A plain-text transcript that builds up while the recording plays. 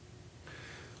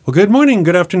Well, good morning,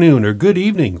 good afternoon, or good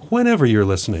evening, whenever you're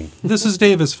listening. This is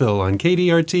Davisville on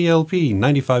KDRT-LP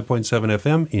 95.7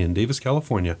 FM in Davis,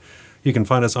 California. You can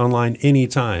find us online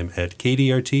anytime at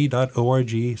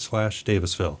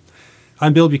kdrt.org/Davisville.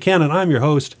 I'm Bill Buchanan. I'm your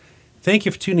host. Thank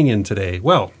you for tuning in today.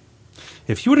 Well,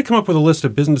 if you were to come up with a list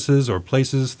of businesses or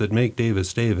places that make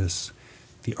Davis Davis,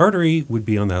 the Artery would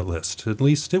be on that list. At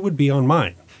least it would be on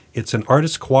mine. It's an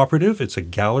artist cooperative, it's a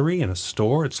gallery and a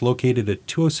store. It's located at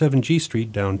 207 G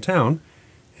Street downtown,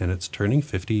 and it's turning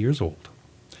 50 years old.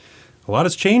 A lot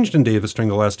has changed in Davis during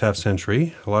the last half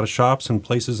century. A lot of shops and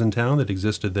places in town that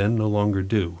existed then no longer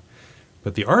do.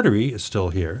 But the Artery is still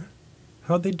here.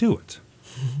 How'd they do it?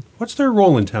 What's their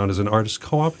role in town as an artist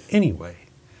co-op anyway?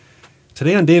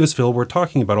 Today on Davisville, we're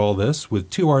talking about all this with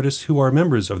two artists who are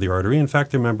members of the Artery. In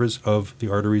fact, they're members of the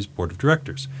Artery's board of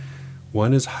directors.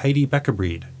 One is Heidi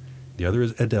Beckerbreed. The other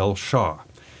is Adele Shaw.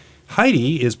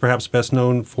 Heidi is perhaps best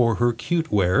known for her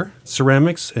Cuteware,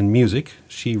 ceramics, and music.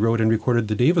 She wrote and recorded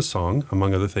the Davis song,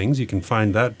 among other things. You can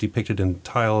find that depicted in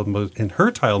her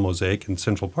tile mosaic in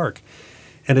Central Park.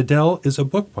 And Adele is a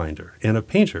bookbinder and a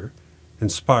painter,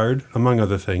 inspired, among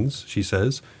other things, she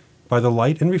says, by the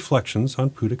light and reflections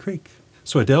on Putah Creek.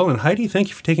 So Adele and Heidi, thank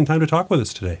you for taking time to talk with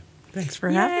us today. Thanks for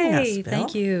having us, Bill.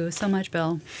 Thank you so much,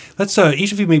 Bill. Let's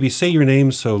each of you maybe say your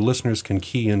names so listeners can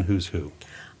key in who's who.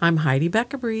 I'm Heidi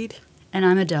Beckerbreed. And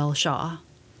I'm Adele Shaw.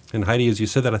 And Heidi, as you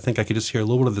said that, I think I could just hear a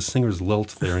little bit of the singer's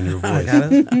lilt there in your voice.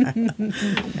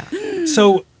 Yeah.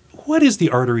 So what is the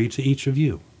Artery to each of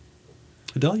you?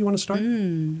 Adele, you want to start?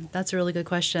 That's a really good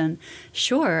question.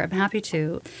 Sure, I'm happy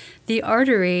to. The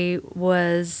Artery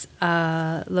was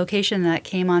a location that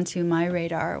came onto my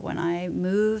radar when I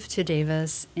moved to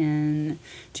Davis in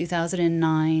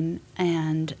 2009,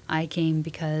 and I came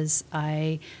because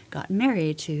I got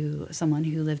married to someone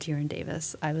who lived here in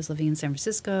Davis. I was living in San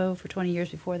Francisco for 20 years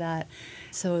before that,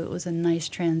 so it was a nice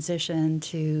transition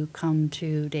to come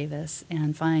to Davis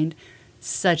and find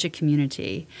such a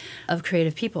community of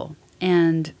creative people.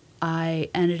 And I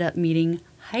ended up meeting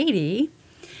Heidi,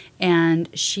 and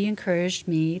she encouraged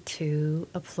me to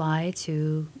apply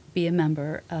to be a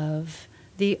member of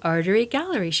the Artery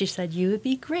Gallery. She said, you would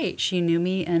be great. She knew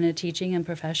me in a teaching and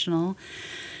professional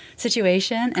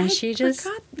situation, and she just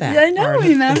forgot that I know, part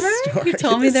remember? of the story. You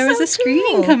told me there was So a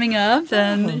screening cool. coming up,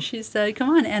 and she said, come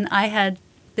on. And I had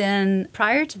been,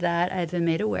 prior to that, I had been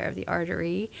made aware of the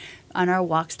Artery. On our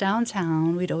walks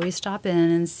downtown, we'd always stop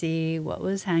in and see what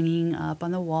was hanging up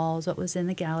on the walls, what was in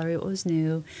the gallery, what was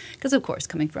new. Because, of course,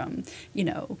 coming from,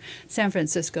 San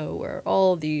Francisco, where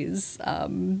all these,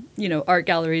 art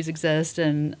galleries exist,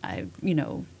 and I,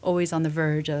 always on the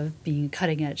verge of being a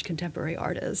cutting-edge contemporary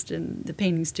artist in the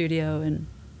painting studio and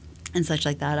such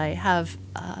like that.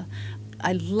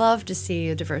 I love to see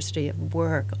a diversity of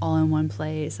work all in one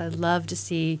place. I love to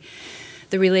see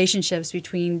the relationships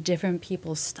between different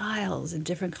people's styles and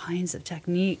different kinds of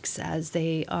techniques as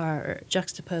they are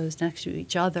juxtaposed next to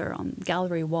each other on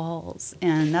gallery walls.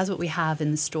 And that's what we have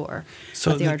in the store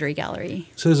at the Artery Gallery.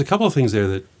 So there's a couple of things there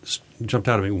that jumped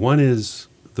out at me. One is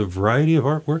the variety of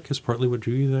artwork is partly what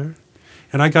drew you there.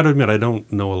 And I got to admit, I don't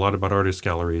know a lot about artist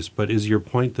galleries, but is your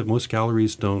point that most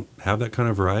galleries don't have that kind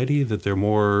of variety, that they're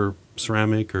more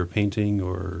ceramic or painting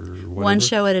or whatever? One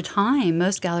show at a time.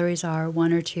 Most galleries are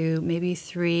one or two, maybe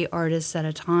three artists at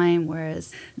a time,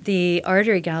 whereas the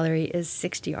Artery Gallery is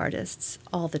 60 artists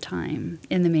all the time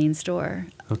in the main store.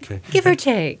 Okay. Give or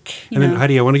take. And then,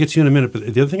 Heidi, I want to get to you in a minute,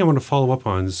 but the other thing I want to follow up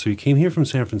on is, so you came here from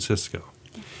San Francisco.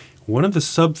 One of the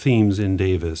sub-themes in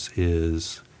Davis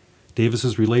is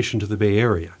Davis's relation to the Bay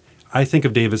Area. I think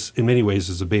of Davis in many ways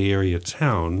as a Bay Area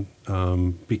town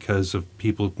because of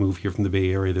people who move here from the Bay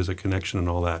Area. There's a connection and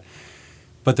all that.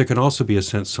 But there can also be a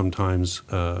sense sometimes,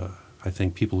 I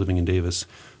think people living in Davis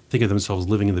think of themselves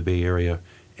living in the Bay Area.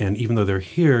 And even though they're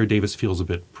here, Davis feels a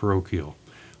bit parochial.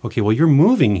 Okay, well, you're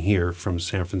moving here from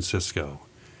San Francisco,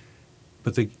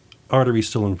 but the Artery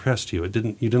still impressed you. You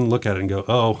didn't look at it and go,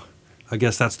 oh, I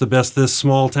guess that's the best this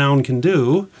small town can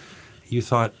do. You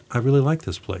thought, I really like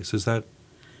this place. Is that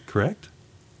correct?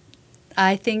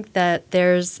 I think that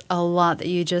there's a lot that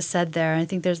you just said there. I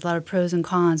think there's a lot of pros and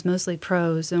cons, mostly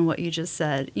pros in what you just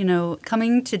said.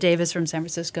 Coming to Davis from San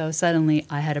Francisco, suddenly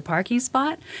I had a parking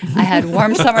spot. I had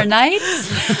warm summer nights.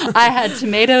 I had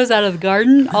tomatoes out of the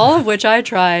garden, all of which I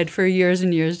tried for years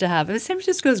and years to have. San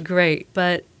Francisco's great,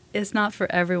 but it's not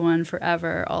for everyone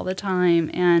forever, all the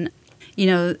time. And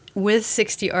with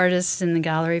 60 artists in the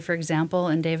gallery, for example,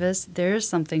 in Davis, there's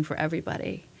something for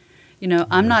everybody.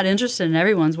 I'm not interested in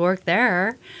everyone's work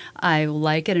there. I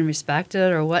like it and respect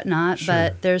it or whatnot, Sure.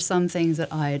 But there's some things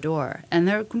that I adore. And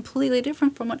they're completely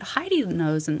different from what Heidi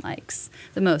knows and likes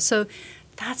the most. So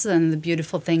That's one of the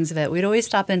beautiful things of it. We'd always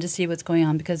stop in to see what's going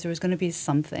on because there was going to be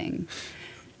something.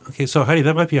 Okay, so Heidi,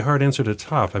 that might be a hard answer to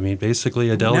top. I mean,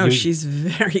 basically, Adele. No, she's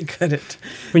very good at.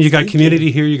 When you got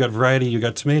community here, you got variety, you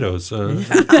got tomatoes.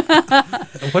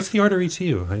 What's the Artery to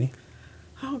you, Heidi?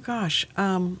 Oh gosh.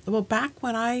 Well, back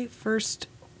when I first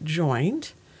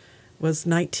joined was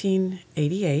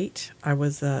 1988. I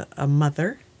was a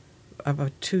mother of a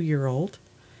 2-year-old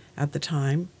at the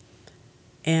time,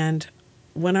 and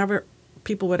whenever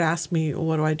people would ask me, well,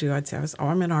 what do I do? I'd say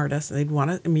I'm an artist, and they'd want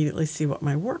to immediately see what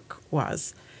my work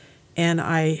was. And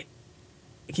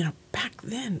back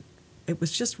then, it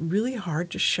was just really hard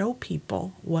to show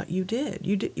people what you did.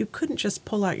 You couldn't just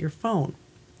pull out your phone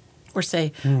or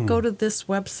say, go to this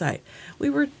website. We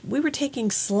were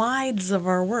taking slides of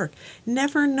our work,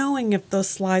 never knowing if those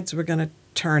slides were going to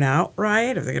turn out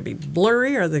right, or they're going to be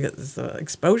blurry, or is the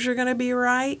exposure going to be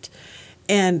right.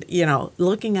 And,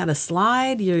 looking at a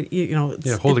slide,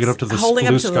 holding it up to the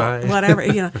blue sky.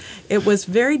 Whatever, it was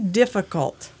very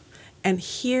difficult. And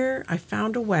here I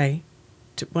found a way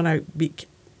to, when I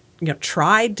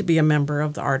tried to be a member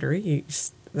of the Artery,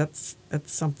 that's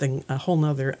something, a whole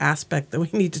nother aspect that we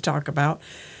need to talk about.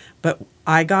 But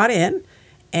I got in,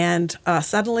 and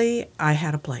suddenly I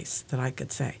had a place that I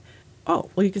could say,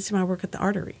 oh, well, you can see my work at the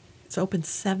Artery. It's open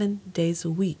 7 days a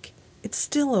week. It's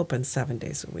still open 7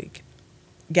 days a week.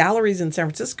 Galleries in San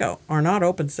Francisco are not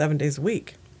open 7 days a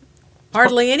week.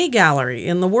 Hardly any gallery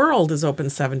in the world is open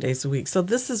 7 days a week. So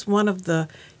this is one of the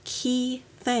key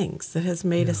things that has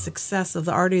made a success of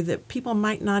the Artery, that people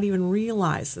might not even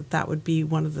realize that would be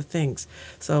one of the things.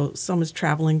 So someone's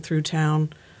traveling through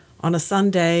town on a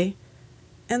Sunday,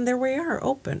 and there we are,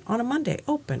 open. On a Monday,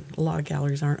 open. A lot of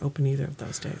galleries aren't open either of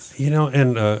those days.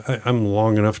 And I'm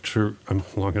old enough to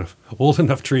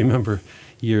remember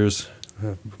years.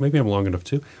 Maybe I'm long enough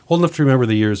too. Old enough to remember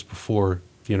the years before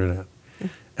the internet.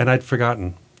 And I'd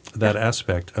forgotten that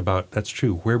aspect about, that's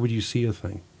true, where would you see a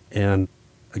thing? And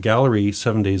a gallery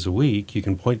 7 days a week, you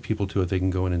can point people to it, they can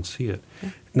go in and see it. Yeah.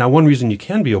 Now, one reason you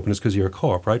can be open is because you're a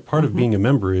co-op, right? Part of being a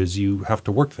member is you have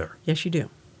to work there. Yes, you do.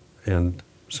 And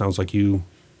sounds like you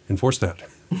enforce that.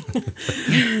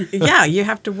 Yeah, you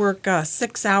have to work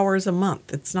 6 hours a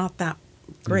month. It's not that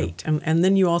great. Yeah. And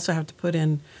then you also have to put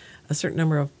in a certain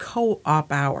number of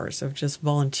co-op hours of just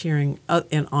volunteering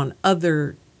on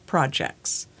other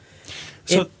projects.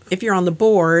 So, if you're on the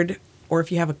board, or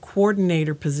if you have a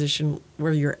coordinator position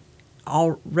where you're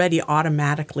already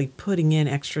automatically putting in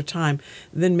extra time,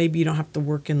 then maybe you don't have to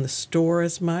work in the store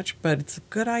as much. But it's a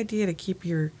good idea to keep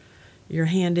your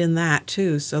hand in that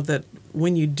too, so that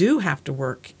when you do have to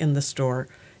work in the store,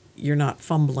 you're not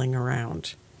fumbling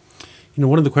around.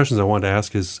 One of the questions I wanted to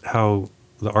ask is how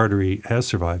the Artery has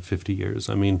survived 50 years.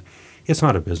 I mean, it's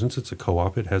not a business, it's a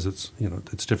co-op. It has its,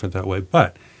 it's different that way.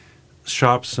 But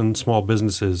shops and small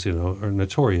businesses, are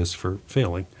notorious for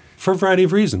failing for a variety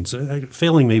of reasons.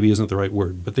 Failing maybe isn't the right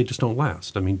word, but they just don't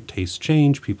last. I mean, tastes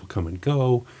change, people come and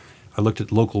go. I looked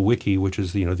at Local Wiki, which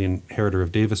is the inheritor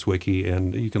of Davis Wiki,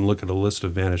 and you can look at a list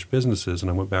of vanished businesses. And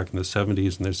I went back in the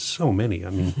 70s, and there's so many. I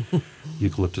mean,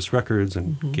 Eucalyptus Records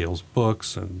and Gale's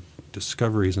Books and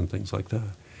Discoveries and things like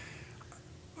that.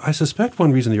 I suspect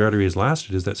one reason the Artery has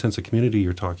lasted is that sense of community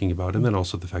you're talking about, and then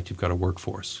also the fact you've got a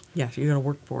workforce. Yeah, you've got a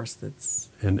workforce that's...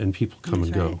 And people come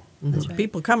and go. That's right.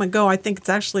 People come and go. I think it's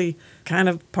actually kind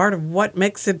of part of what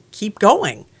makes it keep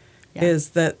going, is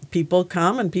that people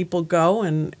come and people go,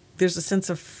 and there's a sense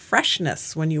of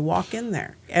freshness when you walk in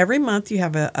there. Every month you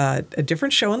have a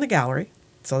different show in the gallery,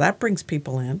 so that brings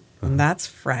people in, and that's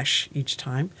fresh each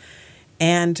time.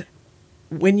 And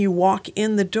when you walk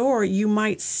in the door, you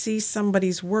might see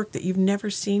somebody's work that you've never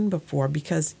seen before,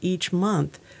 because each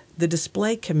month the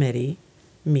display committee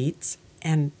meets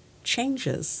and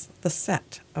changes the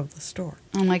set of the store.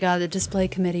 Oh my God, the display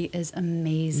committee is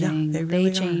amazing. Yeah,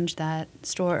 they change that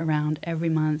store around every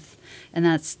month, and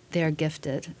they're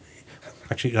gifted.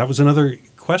 Actually, that was another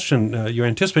question. You're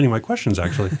anticipating my questions,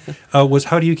 actually, was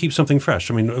how do you keep something fresh?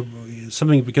 I mean,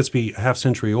 something that gets to be a half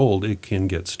century old, it can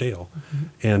get stale.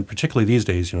 And particularly these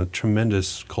days,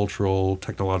 tremendous cultural,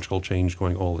 technological change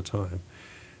going all the time.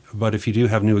 But if you do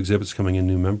have new exhibits coming in,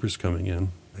 new members coming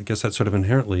in, I guess that sort of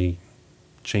inherently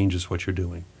changes what you're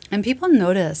doing. And people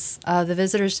notice. The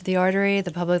visitors to the Artery,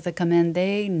 the public that come in,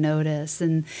 they notice.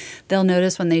 And they'll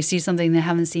notice when they see something they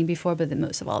haven't seen before, but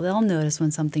most of all, they'll notice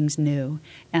when something's new.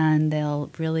 And they'll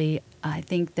really, I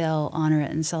think they'll honor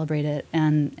it and celebrate it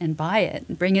and buy it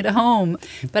and bring it home.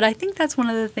 But I think that's one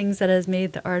of the things that has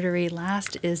made the Artery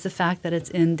last, is the fact that it's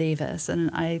in Davis.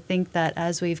 And I think that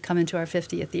as we've come into our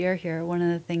 50th year here, one of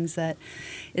the things that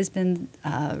has been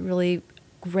really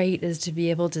great is to be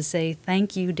able to say,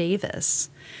 thank you, Davis.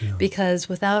 Yeah. Because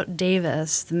without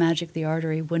Davis, the Magic of the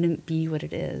Artery wouldn't be what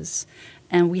it is.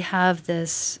 And we have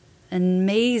this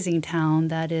amazing town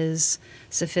that is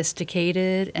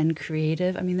sophisticated and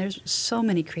creative. I mean, there's so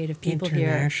many creative people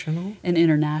International. here. And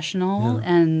international.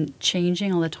 Yeah. And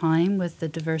changing all the time with the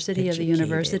diversity of the Educated.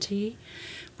 university.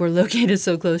 We're located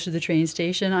so close to the train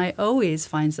station. I always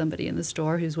find somebody in the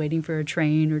store who's waiting for a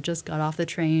train or just got off the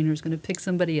train or is going to pick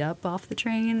somebody up off the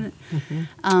train.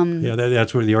 Yeah,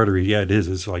 that's where the Artery, it is.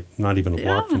 It's like not even a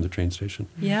block Yeah. from the train station.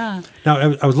 Yeah.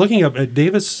 Now, I was looking up at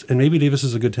Davis, and maybe Davis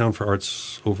is a good town for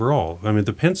arts overall. I mean,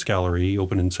 the Pence Gallery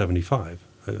opened in 75,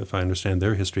 if I understand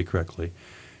their history correctly.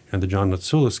 And the John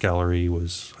Matsoulis Gallery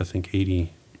was, I think,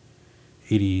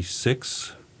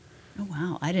 86. Oh,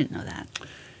 wow. I didn't know that.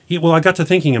 Yeah, well, I got to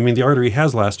thinking, I mean, the Artery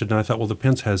has lasted, and I thought, well, the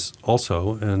Pence has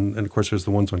also, and of course there's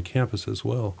the ones on campus as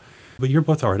well. But you're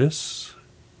both artists.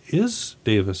 Is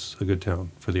Davis a good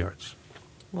town for the arts?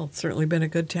 Well, it's certainly been a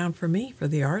good town for me for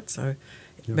the arts. I've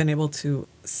Yeah. been able to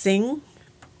sing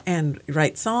and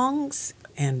write songs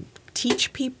and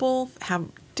teach people,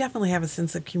 definitely have a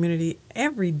sense of community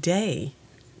every day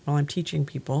while I'm teaching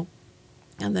people.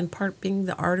 And then being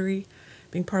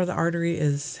part of the Artery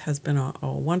has been a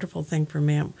wonderful thing for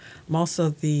me. I'm also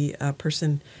the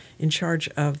person in charge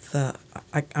of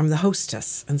I'm the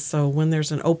hostess. And so when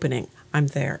there's an opening, I'm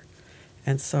there.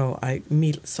 And so I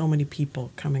meet so many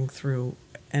people coming through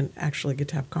and actually get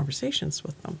to have conversations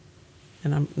with them.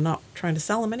 And I'm not trying to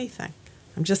sell them anything.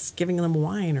 I'm just giving them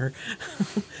wine or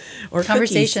or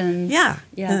Conversations. cookies. Yeah.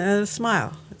 Yeah. And a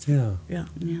smile. Yeah. Yeah.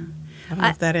 Yeah. I don't know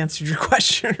if that answered your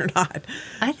question or not.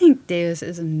 I think Davis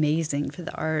is amazing for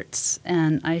the arts,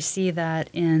 and I see that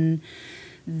in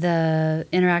the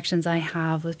interactions I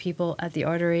have with people at the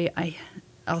Artery. I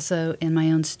also in my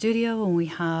own studio when we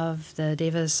have the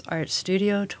Davis Art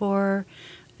Studio Tour.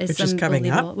 Which is coming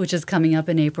up. Which is coming up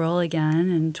in April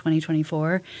again in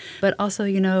 2024. But also,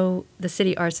 the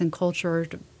City Arts and Culture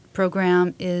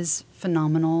program is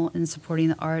phenomenal in supporting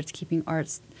the arts, keeping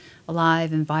arts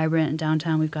alive and vibrant in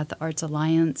downtown. We've got the Arts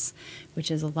Alliance,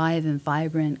 which is alive and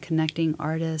vibrant, connecting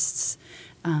artists.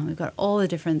 We've got all the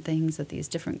different things that these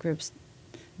different groups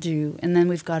do. And then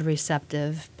we've got a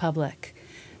receptive public.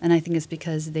 And I think it's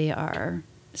because they are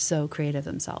so creative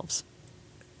themselves.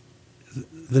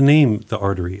 The name, the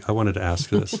Artery, I wanted to ask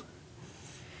this.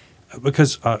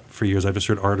 Because for years I've just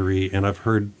heard artery, and I've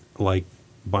heard like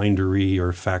bindery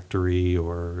or factory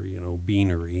or,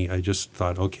 beanery. I just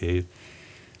thought, okay.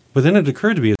 But then it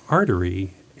occurred to me,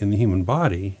 artery in the human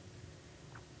body.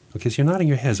 Okay, so you're nodding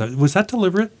your heads. Was that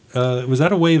deliberate? Was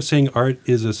that a way of saying art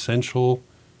is essential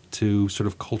to sort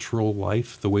of cultural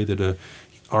life, the way that a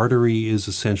artery is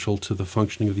essential to the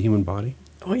functioning of the human body?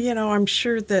 Well, I'm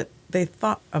sure that they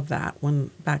thought of that when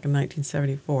back in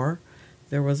 1974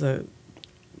 there was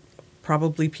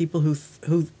probably people who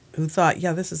thought,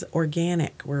 yeah, this is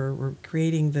organic. We're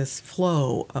creating this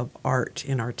flow of art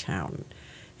in our town,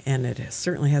 and it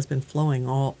certainly has been flowing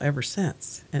ever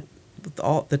since. And with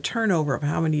all the turnover of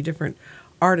how many different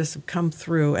artists have come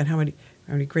through and how many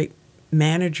great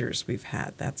managers we've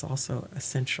had, that's also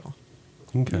essential.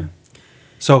 Okay. Yeah.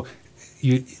 So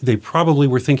they probably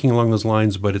were thinking along those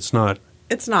lines, but it's not.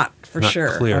 It's not for not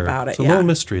sure clear. about it. It's a little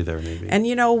mystery there, maybe. And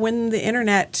when the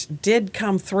internet did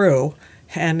come through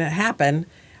and it happened,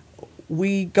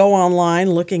 we go online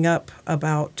looking up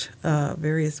about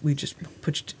various. We just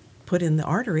put in the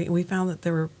Artery, and we found that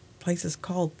there were places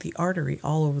called the Artery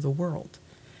all over the world,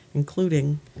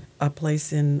 including a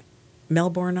place in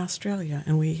Melbourne, Australia,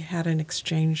 and we had an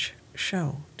exchange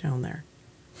show down there.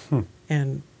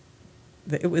 And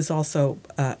it was also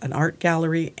an art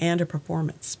gallery and a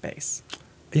performance space.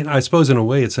 I suppose in a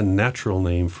way it's a natural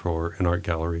name for an art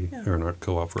gallery or an art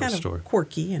co-op or a Kind store. of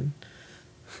quirky and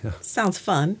sounds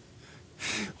fun.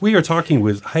 We are talking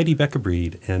with Heidi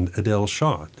Beckebreed and Adele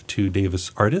Shaw, two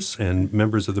Davis artists and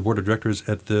members of the board of directors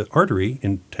at the Artery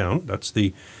in town. That's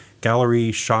the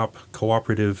gallery shop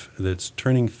cooperative that's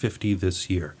turning 50 this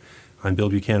year. I'm Bill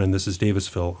Buchanan. This is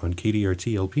Davisville on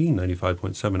KDRT LP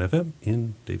 95.7 FM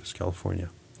in Davis, California.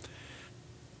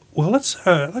 Well, let's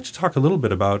talk a little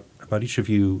bit about each of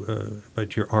you,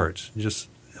 about your art, just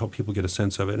help people get a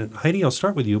sense of it. And Heidi, I'll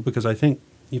start with you because I think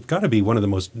you've got to be one of the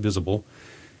most visible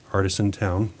artists in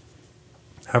town,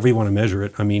 however you want to measure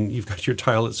it. I mean, you've got your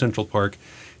tile at Central Park.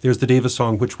 There's the Davis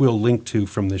song, which we'll link to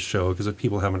from this show, because if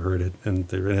people haven't heard it and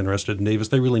they're interested in Davis,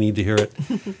 they really need to hear it.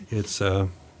 It's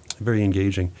very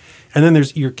engaging. And then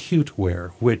there's your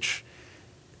Cuteware, which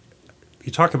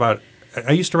you talk about.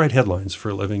 I used to write headlines for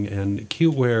a living, and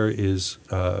Cuteware is,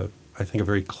 I think, a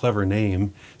very clever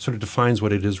name, sort of defines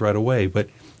what it is right away. But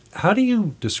How do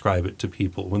you describe it to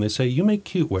people when they say, you make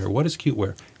cuteware? What is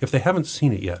cuteware? If they haven't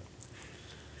seen it yet.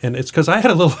 And it's because I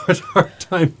had a little hard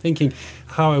time thinking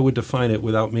how I would define it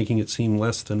without making it seem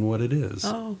less than what it is.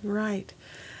 Oh, right.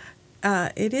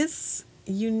 It is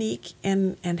unique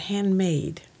and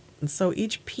handmade. And so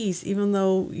each piece, even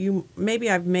though maybe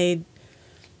I've made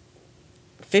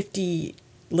 50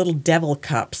 little devil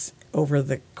cups over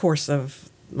the course of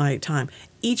my time,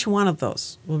 each one of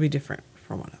those will be different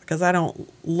from one another because I don't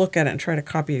look at it and try to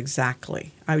copy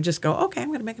exactly. I would just go, okay, I'm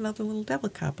going to make another little devil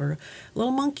cup or a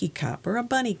little monkey cup or a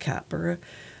bunny cup or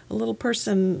a little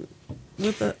person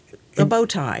with a bow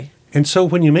tie. And so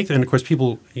when you make that, and of course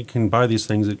you can buy these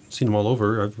things, I've seen them all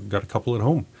over. I've got a couple at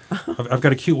home. I've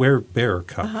got a Cuteware bear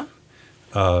cup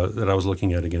that I was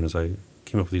looking at again as I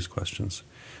came up with these questions.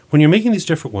 When you're making these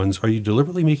different ones, are you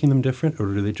deliberately making them different, or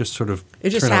do they just sort of It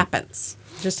just happens.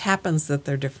 It just happens that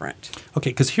they're different.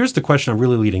 Okay, because here's the question I'm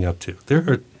really leading up to.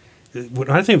 When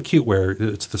I think of Cuteware,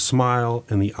 it's the smile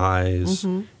and the eyes,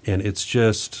 and it's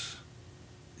just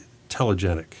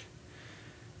telegenic.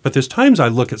 But there's times I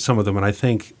look at some of them and I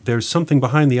think there's something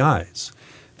behind the eyes.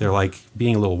 They're like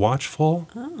being a little watchful.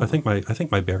 Oh. I think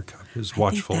my bear cup is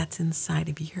watchful. I think that's inside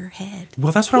of your head.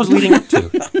 Well, that's what I was leading up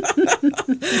to.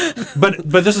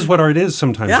 But this is what art is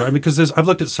sometimes, right? Because I've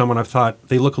looked at some and I've thought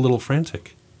they look a little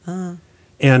frantic. And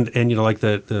like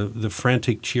the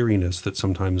frantic cheeriness that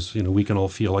sometimes we can all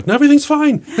feel like, no, everything's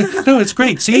fine. No, it's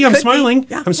great. See, I'm smiling.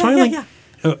 Yeah. I'm smiling. Yeah.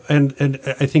 And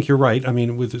I think you're right. I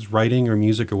mean, with this writing or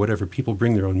music or whatever, people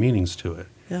bring their own meanings to it.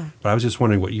 Yeah. But I was just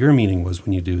wondering what your meaning was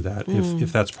when you do that.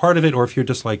 If that's part of it, or if you're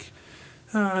just like,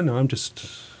 no, I'm just.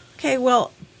 Okay,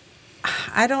 well,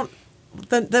 I don't.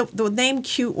 The name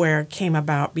Cuteware came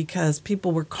about because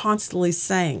people were constantly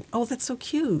saying, "Oh, that's so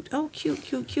cute! Oh, cute,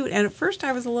 cute, cute!" And at first,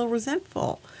 I was a little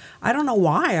resentful. I don't know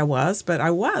why I was, but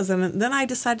I was. And then I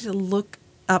decided to look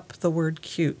up the word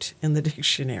 "cute" in the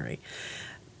dictionary.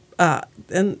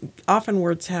 And often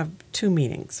words have two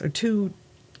meanings or two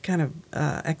kind of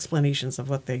explanations of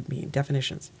what they mean,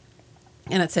 definitions.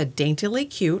 And it said daintily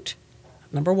cute,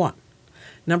 number one.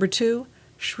 Number two,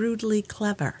 shrewdly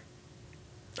clever.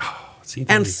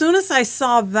 And as soon as I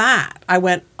saw that, I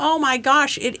went, oh my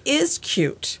gosh, it is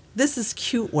cute. This is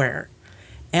Cuteware.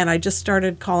 And I just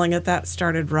started calling it that,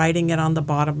 started writing it on the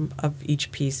bottom of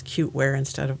each piece, Cuteware,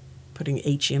 instead of putting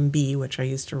HMB, which I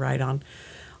used to write on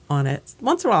it.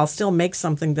 Once in a while, I'll still make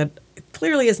something that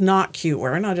clearly is not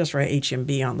Cuteware, and I'll just write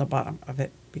HMB on the bottom of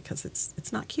it because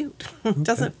it's not cute. It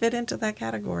doesn't fit into that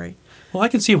category. Well, I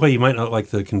can see why you might not like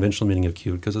the conventional meaning of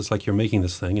cute, because it's like you're making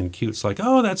this thing, and cute's like,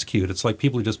 oh, that's cute. It's like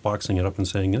people are just boxing it up and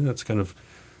saying, that's kind of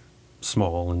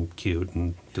small and cute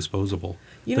and disposable.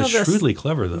 But shrewdly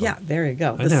clever, though. Yeah, there you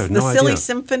go. I have no the silly idea.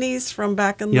 symphonies from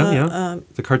back in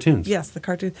the cartoons. Yes, the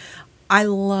cartoons. I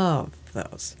love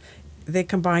those. They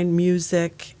combine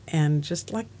music and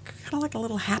just kind of like a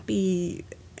little happy,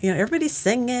 everybody's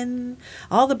singing,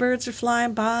 all the birds are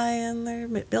flying by and they're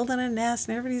building a nest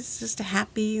and everybody's just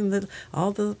happy and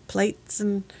all the plates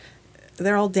and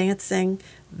they're all dancing.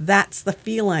 That's the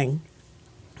feeling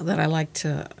that I like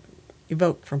to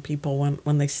evoke from people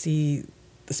when they see,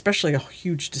 especially a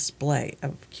huge display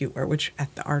of Cuteware, which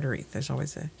at the Artery, there's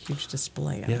always a huge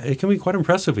display of it. It can be quite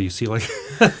impressive when you see like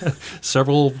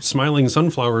several smiling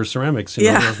sunflower ceramics,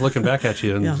 looking back at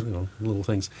you and little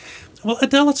things. Well,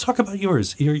 now let's talk about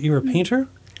yours. You're a painter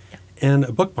and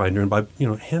a bookbinder, and by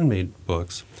handmade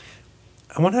books.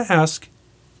 I want to ask,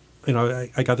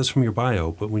 I got this from your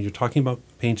bio, but when you're talking about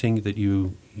painting, that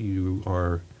you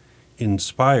are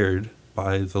inspired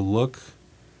by the look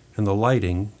and the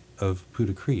lighting of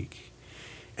Putah Creek.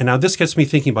 And now this gets me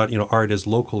thinking about, art as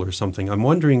local or something. I'm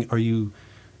wondering, do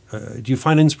you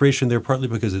find inspiration there partly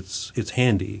because it's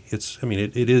handy?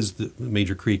 It is the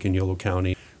major creek in Yolo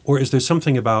County. Or is there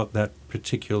something about that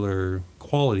particular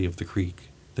quality of the creek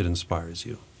that inspires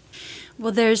you?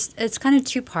 Well, it's kind of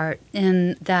two-part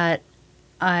in that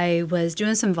I was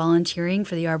doing some volunteering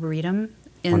for the Arboretum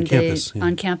on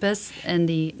campus in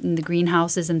the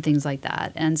greenhouses and things like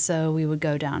that. And so we would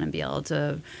go down and be able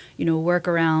to, work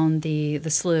around the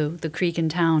slough, the creek in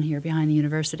town here behind the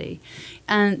university.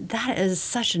 And that is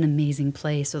such an amazing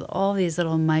place with all these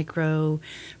little micro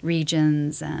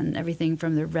regions and everything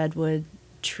from the redwood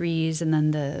trees and then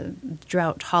the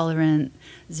drought tolerant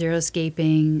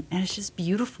xeriscaping, and it's just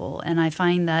beautiful. And I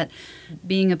find that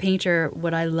being a painter,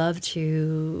 what I love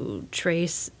to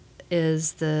trace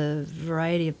is the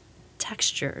variety of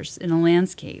textures in a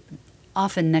landscape,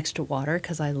 often next to water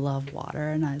because I love water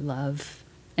and I love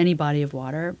any body of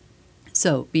water.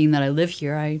 So being that I live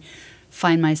here, I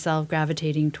find myself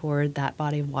gravitating toward that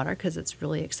body of water because it's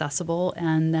really accessible.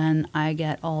 And then I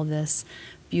get all this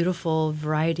beautiful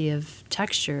variety of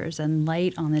textures and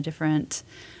light on the different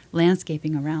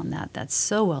landscaping around that. That's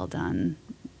so well done,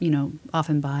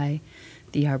 often by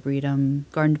the Arboretum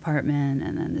garden department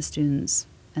and then the students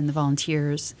and the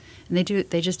volunteers. And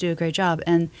they just do a great job.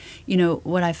 And,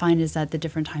 what I find is that the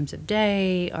different times of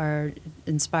day are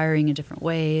inspiring in different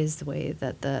ways, the way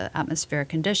that the atmospheric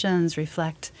conditions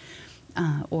reflect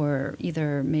or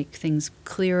either make things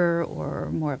clearer or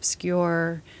more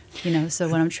obscure, So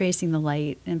when I'm tracing the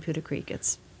light in Putah Creek,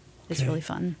 it's really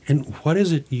fun. And what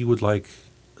is it you would like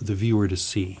the viewer to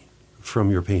see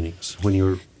from your paintings when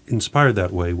you're inspired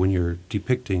that way, when you're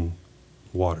depicting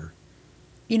water?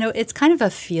 It's kind of a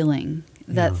feeling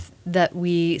that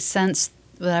we sense,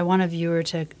 that I want a viewer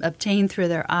to obtain through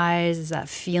their eyes, is that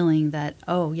feeling that,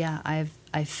 oh yeah,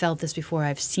 I've felt this before,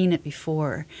 I've seen it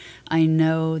before. I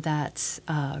know that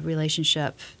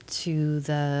relationship to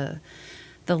the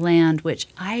land, which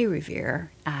I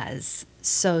revere as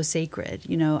so sacred.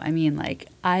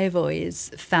 I've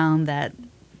always found that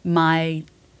my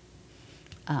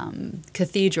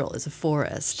cathedral is a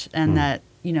forest, and that,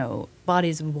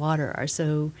 bodies of water are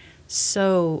so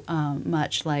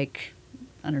much like,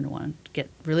 I don't want to get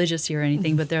religious here or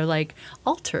anything, but they're like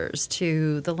altars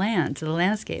to the land, to the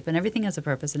landscape, and everything has a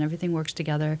purpose and everything works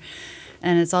together,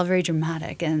 and it's all very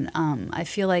dramatic. And I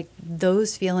feel like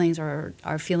those feelings are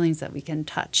feelings that we can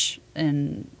touch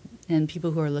in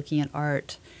people who are looking at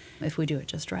art if we do it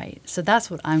just right. So that's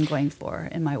what I'm going for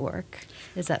in my work,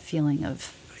 is that feeling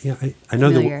of I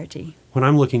know familiarity. That when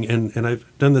I'm looking, and I've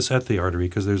done this at the Artery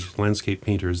because there's landscape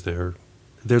painters there,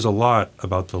 there's a lot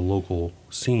about the local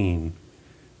scene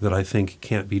that I think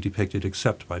can't be depicted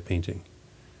except by painting,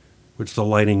 which the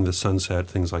lighting, the sunset,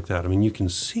 things like that. I mean, you can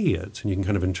see it and you can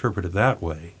kind of interpret it that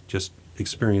way, just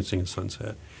experiencing a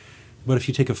sunset. But if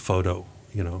you take a photo,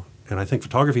 and I think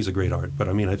photography is a great art, but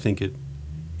I think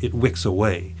it wicks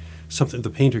away.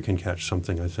 The painter can catch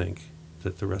something, I think,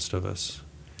 that the rest of us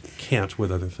can't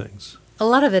with other things. A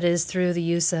lot of it is through the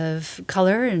use of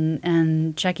color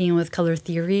and checking in with color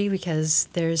theory, because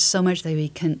there's so much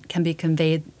that can be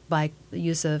conveyed by the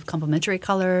use of complementary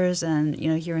colors. And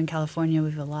here in California,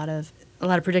 we have a lot of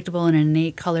predictable and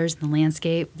innate colors in the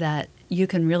landscape that you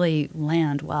can really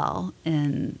land well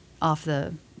off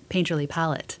the painterly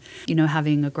palette.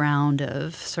 Having a ground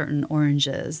of certain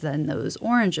oranges, then those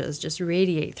oranges just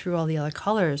radiate through all the other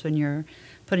colors when you're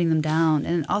putting them down.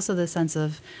 And also the sense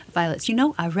of violets.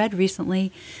 I read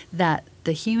recently that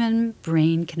the human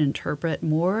brain can interpret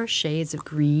more shades of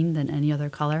green than any other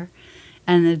color.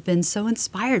 And I've been so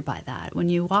inspired by that. When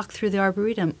you walk through the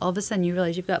Arboretum, all of a sudden you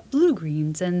realize you've got blue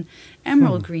greens and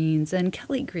emerald greens and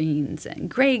Kelly greens and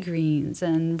gray greens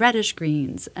and reddish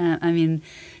greens.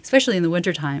 Especially in the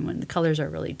wintertime when the colors are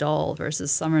really dull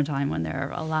versus summertime when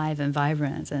they're alive and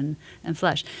vibrant and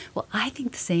flesh. Well, I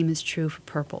think the same is true for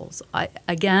purples.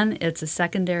 Again, it's a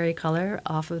secondary color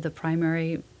off of the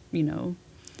primary,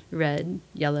 red,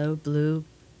 yellow, blue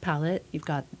palette. You've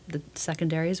got the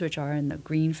secondaries, which are in the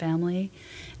green family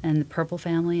and the purple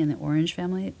family and the orange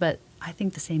family. But I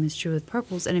think the same is true with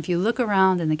purples. And if you look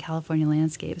around in the California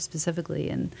landscape,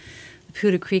 specifically in the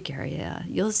Putah Creek area,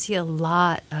 you'll see a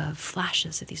lot of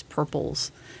flashes of these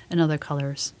purples and other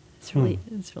colors. It's really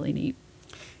neat.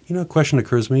 A question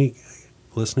occurs to me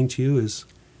listening to you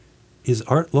is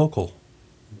art local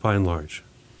by and large?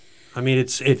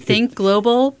 Think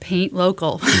global, paint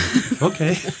local.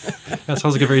 Okay. That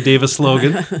sounds like a very Davis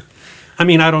slogan. I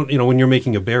don't, when you're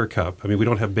making a bear cup, we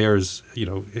don't have bears,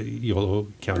 Yolo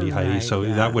County, Haiti, so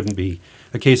that wouldn't be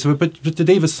a case of it. But the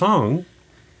Davis song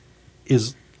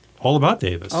is all about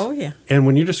Davis. Oh, yeah. And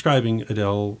when you're describing,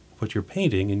 Adele, what you're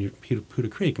painting in your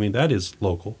Putah Creek, that is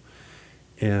local.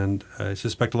 And I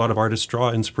suspect a lot of artists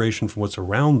draw inspiration from what's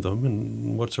around them,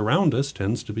 and what's around us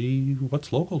tends to be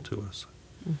what's local to us.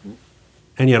 Mm-hmm.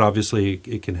 And yet, obviously,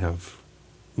 it can have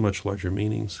much larger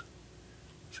meanings.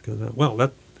 Well,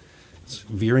 that's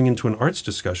veering into an arts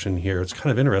discussion here. It's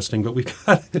kind of interesting, but we've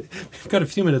got a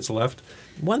few minutes left.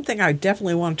 One thing I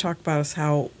definitely want to talk about is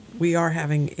how we are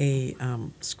having a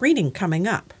screening coming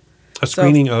up. A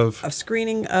screening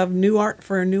of new art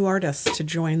for new artists to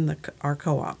join our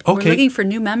co-op. Okay. We're looking for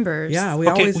new members. Yeah, we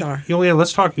always are.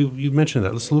 Let's talk. You mentioned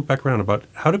that. Let's loop back around about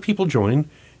how do people join,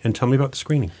 and tell me about the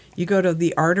screening. You go to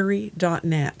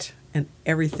theartery.net, and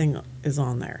everything is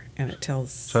on there, and it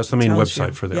tells. So that's the main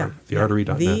website for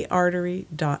theartery.net.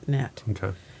 Theartery.net.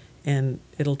 Okay. And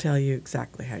it'll tell you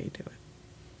exactly how you do it.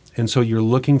 And so you're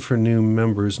looking for new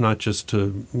members, not just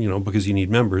to because you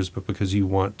need members, but because you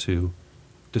want to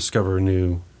discover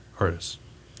new artists.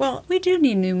 Well, we do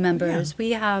need new members. Yeah.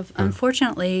 We have,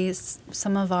 unfortunately,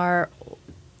 some of our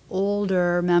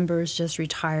older members just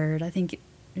retired. I think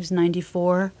He was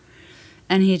 94.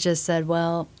 And he just said,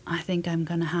 well, I think I'm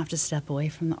going to have to step away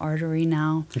from the Artery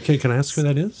now. Okay, can I ask who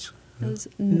that is? It was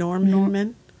Norm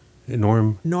Hinman.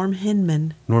 Norm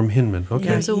Hinman. Hinman. Okay.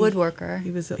 He was a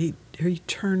woodworker. He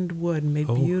turned wood and made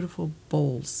beautiful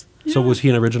bowls. So was he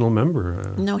an original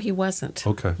member? No, he wasn't.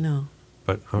 Okay. No.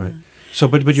 But all right. So,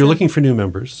 but you're looking for new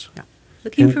members. Yeah.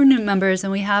 Looking for new members,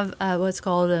 and we have what's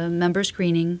called a member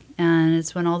screening, and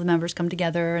it's when all the members come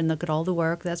together and look at all the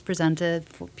work that's presented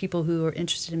for people who are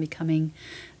interested in becoming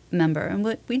a member.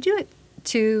 And we do it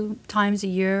 2 times a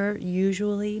year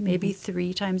usually, maybe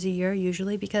 3 times a year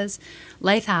usually, because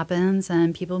life happens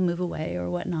and people move away or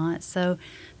whatnot. So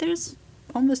there's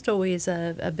almost always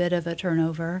a bit of a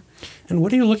turnover. And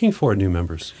what are you looking for in new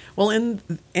members? Well, in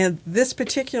this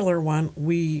particular one,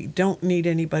 we don't need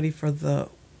anybody for the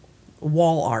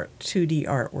wall art, 2D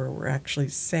art, where we're actually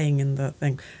saying in the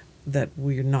thing that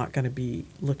we're not going to be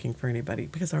looking for anybody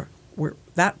because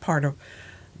that part of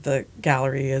the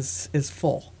gallery is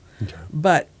full. Okay.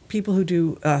 But people who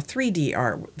do 3D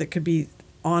art that could be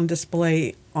on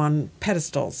display on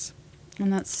pedestals.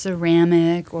 And that's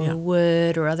ceramic or Yeah.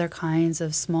 wood or other kinds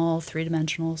of small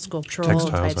 3-dimensional sculptural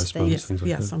Textiles, types I of suppose. things. Things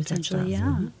like that. some textiles. Essentially,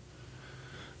 yeah.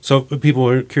 So if people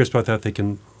are curious about that, they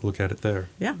can look at it there.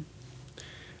 Yeah.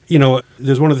 You know,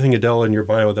 there's one other thing, Adele, in your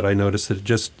bio that I noticed that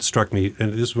just struck me,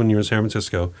 and this is when you were in San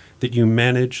Francisco, that you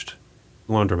managed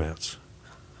laundromats.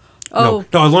 Oh,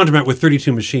 No, a laundromat with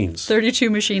 32 machines. 32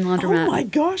 machine laundromat. Oh my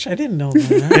gosh, I didn't know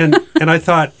that. and I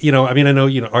thought, I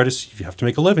know, artists, you have to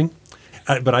make a living.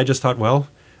 But I just thought, well,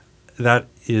 that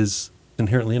is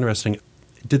inherently interesting.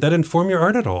 Did that inform your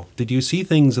art at all? Did you see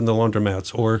things in the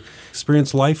laundromats or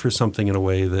experience life or something in a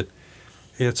way that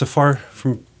it's away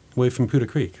from Putah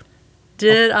Creek?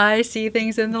 Did I see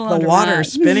things in the laundromat? The water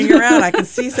spinning around. I can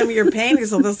see some of your paintings,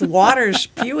 so this water is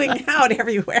spewing out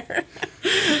everywhere.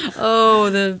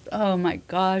 Oh my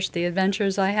gosh, the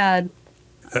adventures I had.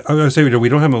 I was going to say, we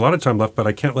don't have a lot of time left, but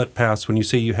I can't let pass when you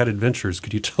say you had adventures.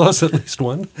 Could you tell us at least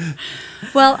one?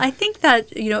 Well, I think that,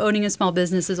 owning a small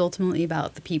business is ultimately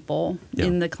about the people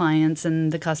and the clients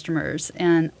and the customers.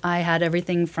 And I had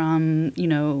everything from,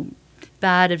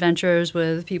 bad adventures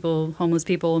with homeless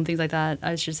people and things like that,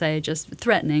 I should say, just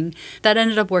threatening. That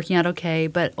ended up working out okay,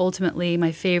 but ultimately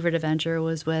my favorite adventure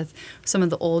was with some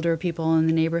of the older people in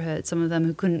the neighborhood, some of them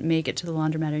who couldn't make it to the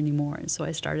laundromat anymore. And so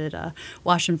I started a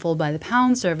wash and fold by the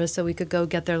pound service so we could go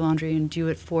get their laundry and do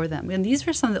it for them. And these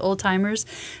were some of the old timers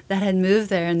that had moved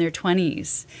there in their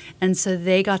 20s. And so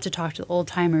they got to talk to the old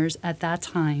timers at that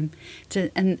time,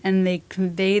 and they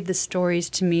conveyed the stories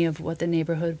to me of what the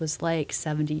neighborhood was like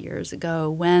 70 years ago,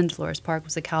 when Dolores Park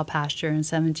was a cow pasture and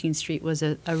 17th Street was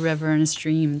a river and a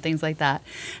stream and things like that.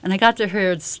 And I got to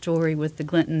hear the story with the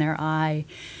glint in their eye.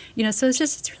 So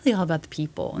it's really all about the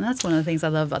people. And that's one of the things I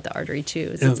love about the Artery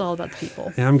too, is it's all about the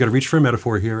people. And I'm going to reach for a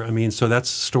metaphor here. So that's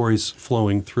stories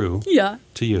flowing through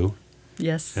to you.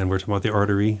 Yes. And we're talking about the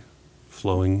Artery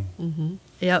flowing. Mm-hmm.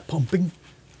 Yep. Pumping.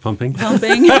 Pumping.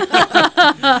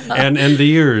 and the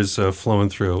years flowing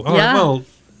through. All right, well,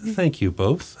 thank you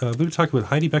both. We were talking with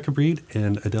Heidi Becker-Breed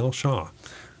and Adele Shaw,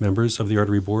 members of the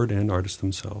Artery Board and artists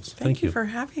themselves. Thank you for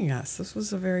having us. This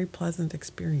was a very pleasant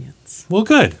experience. Well,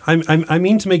 good. I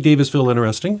mean to make Davisville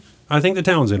interesting. I think the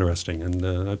town's interesting, and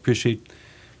I appreciate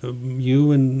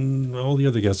you and all the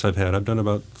other guests I've had. I've done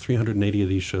about 380 of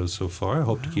these shows so far. I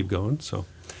hope to keep going. So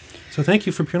thank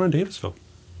you for appearing on Davisville.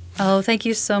 Oh, thank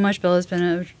you so much, Bill. It's been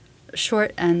a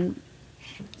short and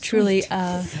truly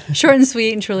short and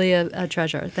sweet and truly a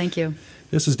treasure. Thank you.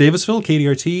 This is Davisville,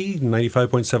 KDRT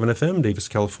 95.7 FM, Davis,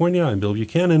 California. I'm Bill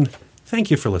Buchanan. Thank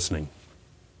you for listening.